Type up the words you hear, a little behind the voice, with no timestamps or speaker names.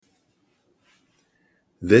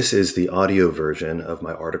This is the audio version of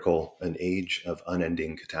my article, An Age of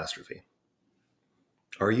Unending Catastrophe.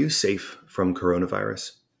 Are you safe from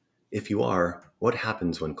coronavirus? If you are, what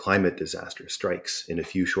happens when climate disaster strikes in a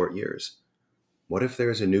few short years? What if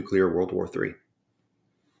there's a nuclear World War III?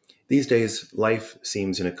 These days, life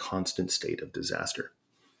seems in a constant state of disaster.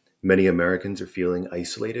 Many Americans are feeling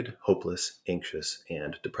isolated, hopeless, anxious,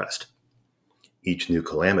 and depressed. Each new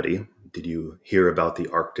calamity, did you hear about the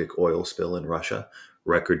Arctic oil spill in Russia,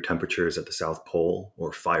 record temperatures at the South Pole,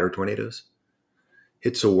 or fire tornadoes?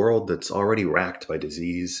 Hits a world that's already racked by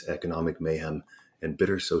disease, economic mayhem, and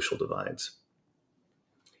bitter social divides.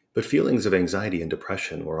 But feelings of anxiety and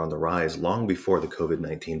depression were on the rise long before the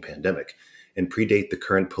COVID-19 pandemic and predate the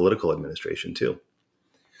current political administration, too.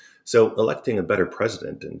 So, electing a better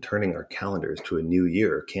president and turning our calendars to a new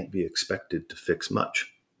year can't be expected to fix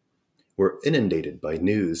much. We're inundated by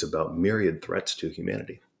news about myriad threats to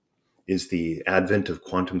humanity. Is the advent of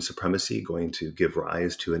quantum supremacy going to give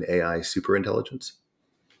rise to an AI superintelligence?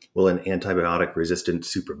 Will an antibiotic resistant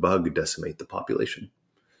superbug decimate the population?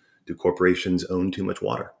 Do corporations own too much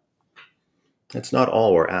water? That's not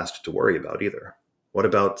all we're asked to worry about either. What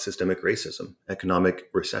about systemic racism, economic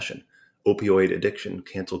recession, opioid addiction,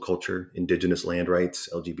 cancel culture, indigenous land rights,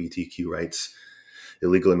 LGBTQ rights,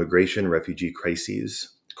 illegal immigration, refugee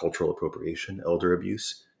crises, cultural appropriation, elder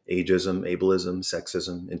abuse, ageism, ableism,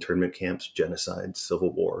 sexism, internment camps, genocide,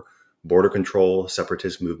 civil war, border control,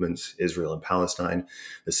 separatist movements, Israel and Palestine,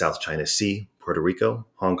 the South China Sea, Puerto Rico,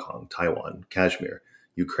 Hong Kong, Taiwan, Kashmir,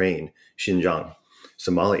 Ukraine, Xinjiang,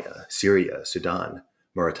 Somalia, Syria, Sudan,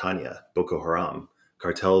 Mauritania, Boko Haram,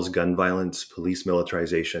 cartels, gun violence, police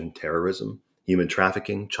militarization, terrorism, human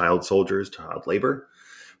trafficking, child soldiers, child labor,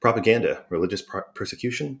 propaganda, religious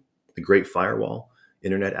persecution, the Great Firewall,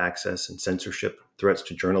 internet access and censorship, threats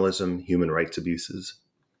to journalism, human rights abuses.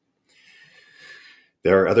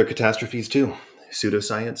 There are other catastrophes too: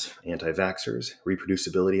 pseudoscience, anti vaxxers,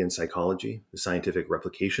 reproducibility and psychology, the scientific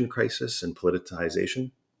replication crisis and politicization,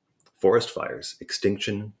 forest fires,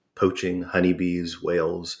 extinction, poaching, honeybees,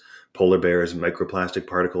 whales, polar bears, microplastic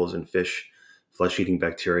particles in fish, flesh eating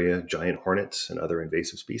bacteria, giant hornets, and other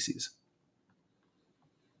invasive species.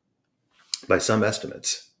 By some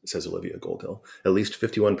estimates, says Olivia Goldhill, at least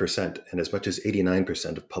 51% and as much as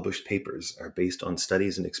 89% of published papers are based on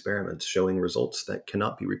studies and experiments showing results that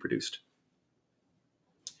cannot be reproduced.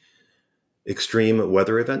 Extreme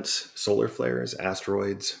weather events, solar flares,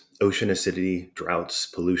 asteroids, ocean acidity, droughts,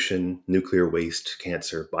 pollution, nuclear waste,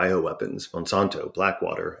 cancer, bioweapons, Monsanto,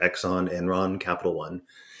 Blackwater, Exxon, Enron, Capital One,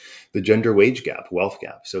 the gender wage gap, wealth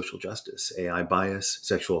gap, social justice, AI bias,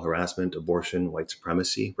 sexual harassment, abortion, white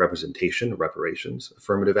supremacy, representation, reparations,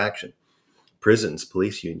 affirmative action, prisons,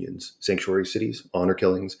 police unions, sanctuary cities, honor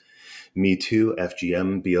killings, Me Too,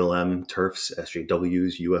 FGM, BLM, TERFs,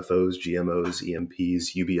 SJWs, UFOs, GMOs,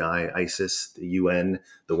 EMPs, UBI, ISIS, the UN,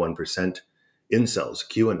 the 1%, incels,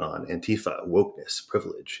 QAnon, Antifa, wokeness,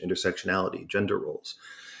 privilege, intersectionality, gender roles,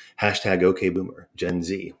 hashtag OKBoomer, Gen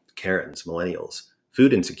Z, Karens, millennials,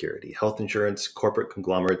 food insecurity, health insurance, corporate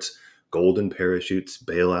conglomerates, golden parachutes,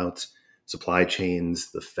 bailouts, supply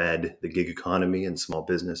chains, the Fed, the gig economy and small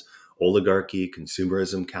business, oligarchy,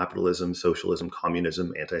 consumerism, capitalism, socialism,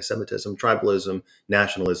 communism, anti-Semitism, tribalism,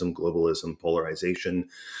 nationalism, globalism, polarization,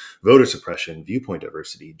 voter suppression, viewpoint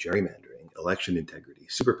diversity, gerrymandering, election integrity,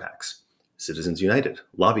 super PACs, Citizens United,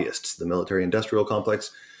 lobbyists, the military-industrial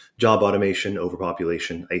complex, job automation,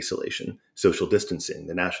 overpopulation, isolation, social distancing,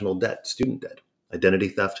 the national debt, student debt, identity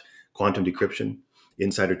theft, quantum decryption,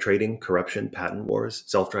 insider trading, corruption, patent wars,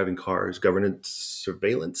 self-driving cars, governance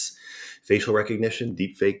surveillance, facial recognition,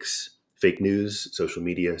 deepfakes, fake news, social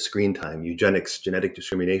media, screen time, eugenics, genetic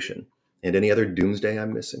discrimination, and any other doomsday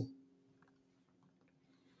I'm missing.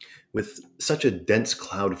 With such a dense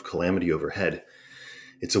cloud of calamity overhead,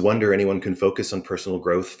 it's a wonder anyone can focus on personal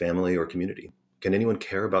growth, family, or community. Can anyone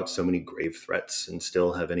care about so many grave threats and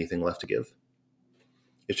still have anything left to give?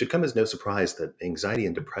 It should come as no surprise that anxiety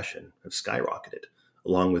and depression have skyrocketed,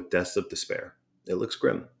 along with deaths of despair. It looks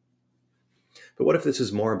grim. But what if this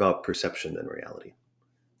is more about perception than reality?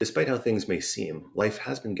 Despite how things may seem, life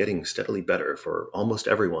has been getting steadily better for almost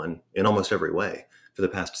everyone in almost every way for the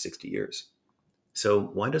past 60 years. So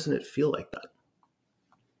why doesn't it feel like that?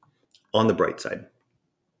 On the bright side,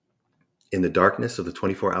 in the darkness of the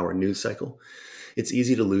 24-hour news cycle, it's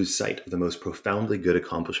easy to lose sight of the most profoundly good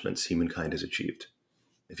accomplishments humankind has achieved.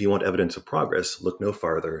 If you want evidence of progress, look no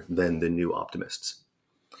farther than the New Optimists.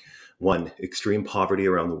 1. Extreme poverty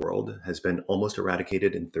around the world has been almost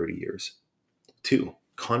eradicated in 30 years. 2.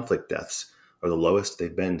 Conflict deaths are the lowest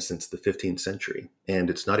they've been since the 15th century, and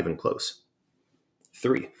it's not even close.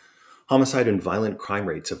 3. Homicide and violent crime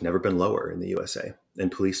rates have never been lower in the USA,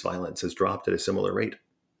 and police violence has dropped at a similar rate.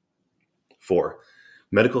 4.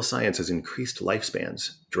 Medical science has increased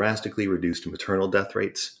lifespans, drastically reduced maternal death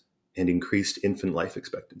rates, and increased infant life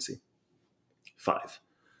expectancy. 5.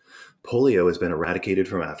 Polio has been eradicated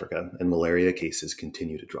from Africa, and malaria cases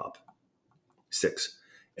continue to drop. 6.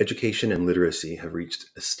 Education and literacy have reached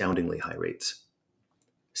astoundingly high rates.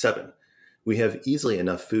 7. We have easily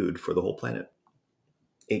enough food for the whole planet.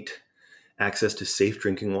 8. Access to safe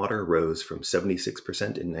drinking water rose from 76%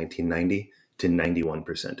 in 1990 to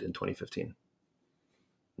 91% in 2015.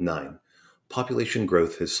 9. Population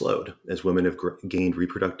growth has slowed as women have gained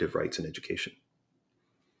reproductive rights and education.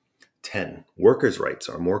 10. Workers' rights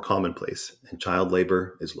are more commonplace and child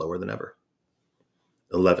labor is lower than ever.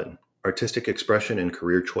 11. Artistic expression and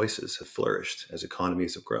career choices have flourished as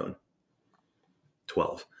economies have grown.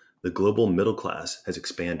 12. The global middle class has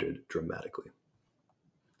expanded dramatically.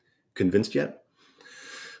 Convinced yet?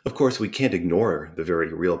 Of course, we can't ignore the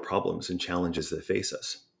very real problems and challenges that face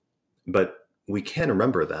us. But we can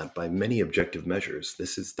remember that by many objective measures,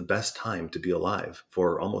 this is the best time to be alive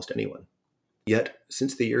for almost anyone. Yet,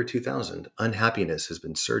 since the year 2000, unhappiness has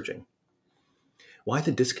been surging. Why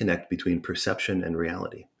the disconnect between perception and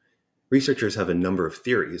reality? Researchers have a number of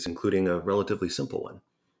theories, including a relatively simple one.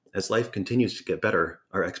 As life continues to get better,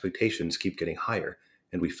 our expectations keep getting higher,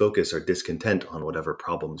 and we focus our discontent on whatever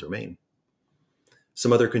problems remain.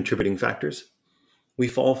 Some other contributing factors? We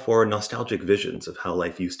fall for nostalgic visions of how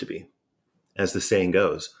life used to be. As the saying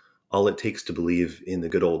goes, all it takes to believe in the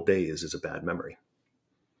good old days is a bad memory.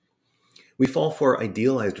 We fall for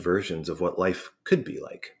idealized versions of what life could be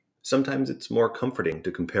like. Sometimes it's more comforting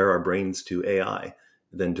to compare our brains to AI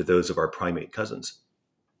than to those of our primate cousins.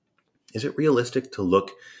 Is it realistic to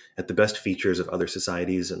look at the best features of other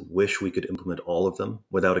societies and wish we could implement all of them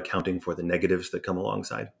without accounting for the negatives that come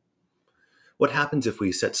alongside? What happens if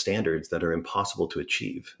we set standards that are impossible to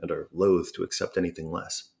achieve and are loath to accept anything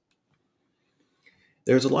less?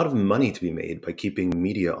 There's a lot of money to be made by keeping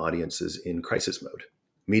media audiences in crisis mode.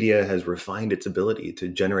 Media has refined its ability to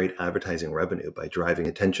generate advertising revenue by driving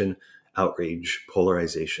attention, outrage,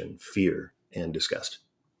 polarization, fear, and disgust.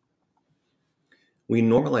 We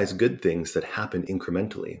normalize good things that happen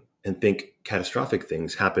incrementally and think catastrophic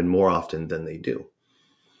things happen more often than they do.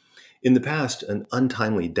 In the past, an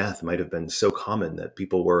untimely death might have been so common that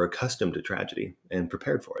people were accustomed to tragedy and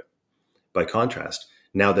prepared for it. By contrast,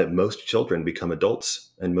 now that most children become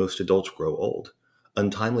adults and most adults grow old,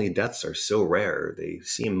 untimely deaths are so rare they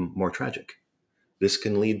seem more tragic. This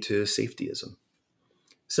can lead to safetyism.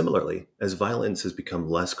 Similarly, as violence has become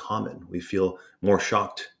less common, we feel more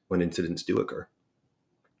shocked when incidents do occur.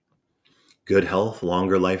 Good health,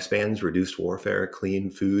 longer lifespans, reduced warfare, clean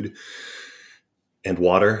food and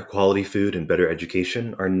water, quality food, and better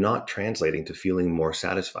education are not translating to feeling more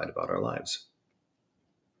satisfied about our lives.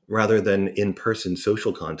 Rather than in-person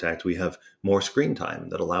social contact, we have more screen time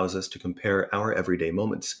that allows us to compare our everyday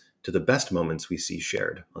moments to the best moments we see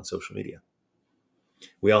shared on social media.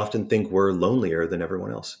 We often think we're lonelier than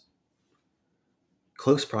everyone else.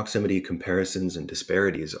 Close proximity comparisons and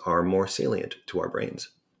disparities are more salient to our brains.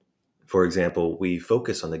 For example, we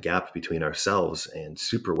focus on the gap between ourselves and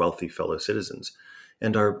super wealthy fellow citizens,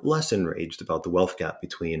 and are less enraged about the wealth gap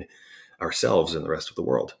between ourselves and the rest of the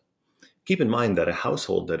world. Keep in mind that a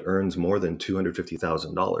household that earns more than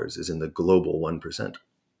 $250,000 is in the global 1%.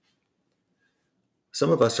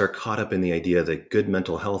 Some of us are caught up in the idea that good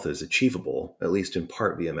mental health is achievable, at least in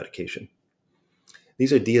part via medication.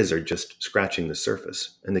 These ideas are just scratching the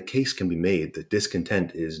surface, and the case can be made that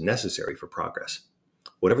discontent is necessary for progress.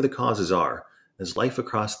 Whatever the causes are, as life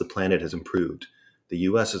across the planet has improved, the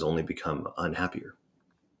US has only become unhappier.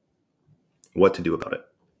 What to do about it?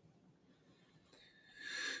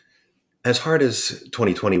 As hard as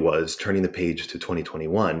 2020 was, turning the page to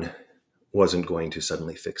 2021 wasn't going to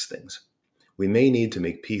suddenly fix things. We may need to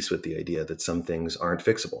make peace with the idea that some things aren't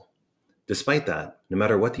fixable. Despite that, no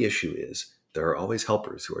matter what the issue is, there are always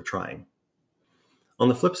helpers who are trying. On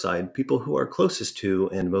the flip side, people who are closest to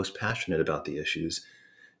and most passionate about the issues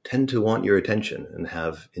tend to want your attention and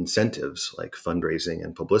have incentives like fundraising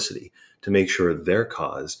and publicity to make sure their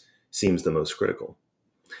cause seems the most critical.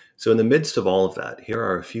 So in the midst of all of that, here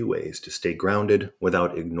are a few ways to stay grounded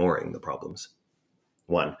without ignoring the problems.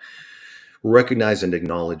 1. Recognize and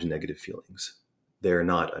acknowledge negative feelings. They are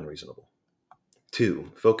not unreasonable.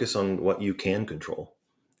 2. Focus on what you can control.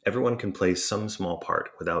 Everyone can play some small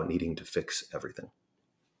part without needing to fix everything.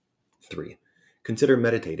 3. Consider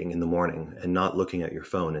meditating in the morning and not looking at your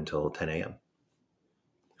phone until 10 a.m.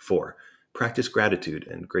 4. Practice gratitude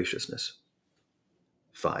and graciousness.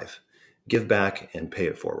 5. Give back and pay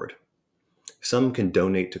it forward. Some can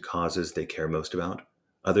donate to causes they care most about.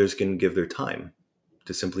 Others can give their time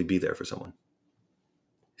to simply be there for someone.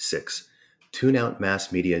 6. Tune out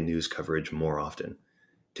mass media news coverage more often.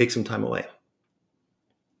 Take some time away.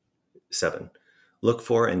 7. Look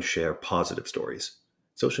for and share positive stories.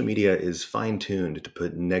 Social media is fine-tuned to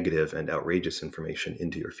put negative and outrageous information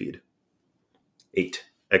into your feed. 8.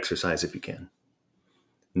 Exercise if you can.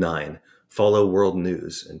 9. Follow world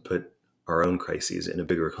news and put our own crises in a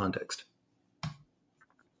bigger context.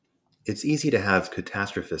 It's easy to have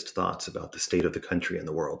catastrophist thoughts about the state of the country and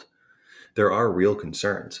the world. There are real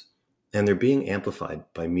concerns, and they're being amplified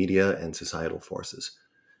by media and societal forces.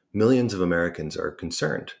 Millions of Americans are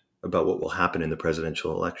concerned about what will happen in the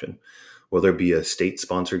presidential election. Will there be a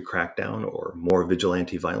state-sponsored crackdown or more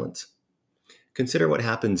vigilante violence? Consider what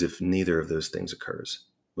happens if neither of those things occurs.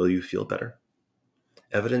 Will you feel better?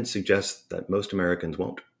 Evidence suggests that most Americans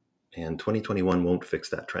won't, and 2021 won't fix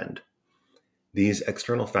that trend. These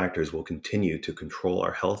external factors will continue to control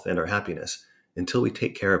our health and our happiness until we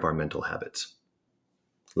take care of our mental habits.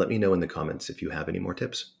 Let me know in the comments if you have any more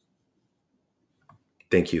tips.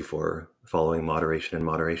 Thank you for following Moderation and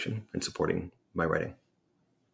Moderation and supporting my writing.